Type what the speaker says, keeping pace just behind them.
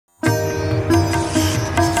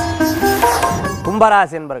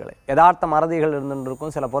கும்பராசி என்பர்களே, யதார்த்த மறதிகள்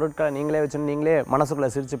இருந்துருக்கும். சில பொருட்களை நீங்களே வச்சுன்னு நீங்களே மனசுக்குள்ளே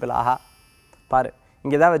சிரிச்சுப்பில், ஆஹா பாரு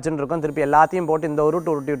இங்கே தான் வச்சுட்டு இருக்கோம், திருப்பி எல்லாத்தையும் போட்டு இந்த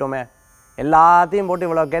உருட்டிவிட்டோமே, எல்லாத்தையும் போட்டு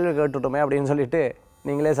இவ்வளோ கேள்வி கேட்டுவிட்டோமே அப்படின்னு சொல்லிட்டு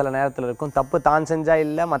நீங்களே சில நேரத்தில் இருக்கும். தப்பு தான் செஞ்சால்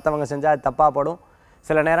இல்லை, மற்றவங்க செஞ்சால் அது தப்பாக படும்.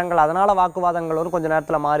 சில நேரங்கள் அதனால் வாக்குவாதங்கள் வரும், கொஞ்சம்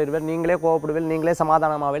நேரத்தில் மாறிடுவேன், நீங்களே கோவப்படுவேன், நீங்களே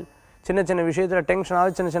சமாதானமாவேல். சின்ன சின்ன விஷயத்தில்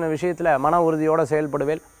டென்ஷனாகவே சின்ன சின்ன விஷயத்தில் மன உறுதியோடு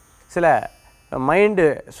செயல்படுவேன். சில மைண்டு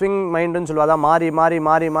ஸ்விங் மைண்டுன்னு சொல்லுவாங்க, மாறி மாறி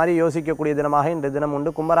மாறி மாறி யோசிக்கக்கூடிய தினமாக இந்த தினம் உண்டு.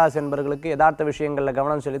 கும்பராசி என்பவர்களுக்கு யதார்த்த விஷயங்களில்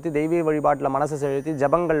கவனம் செலுத்தி, தெய்வீக வழிபாட்டில் மனசை செலுத்தி,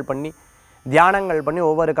 ஜபங்கள் பண்ணி, தியானங்கள் பண்ணி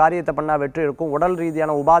ஒவ்வொரு காரியத்தை பண்ணால் வெற்றி இருக்கும். உடல்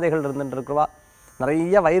ரீதியான உபாதைகள் இருந்துட்டு இருக்குவா,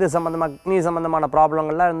 நிறைய வயிறு சம்மந்தமாக அக்னி சம்மந்தமான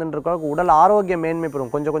ப்ராப்ளங்கள்லாம் இருந்துட்டு இருக்கா, உடல் ஆரோக்கியம் மேன்மை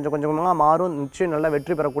பெறும், கொஞ்சம் கொஞ்சம் கொஞ்சமாக மாறும், நிச்சயம் நல்ல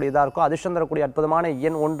வெற்றி பெறக்கூடியதாக இருக்கும். அதிர்ஷ்டம் தரக்கூடிய அற்புதமான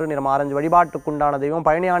எண் 1 நிறம் ஆரஞ்சு. வழிபாட்டுக்குண்டான தெய்வம்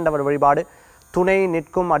பழனியாண்டவர் வழிபாடு துணை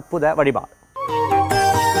நிற்கும் அற்புத வழிபாடு.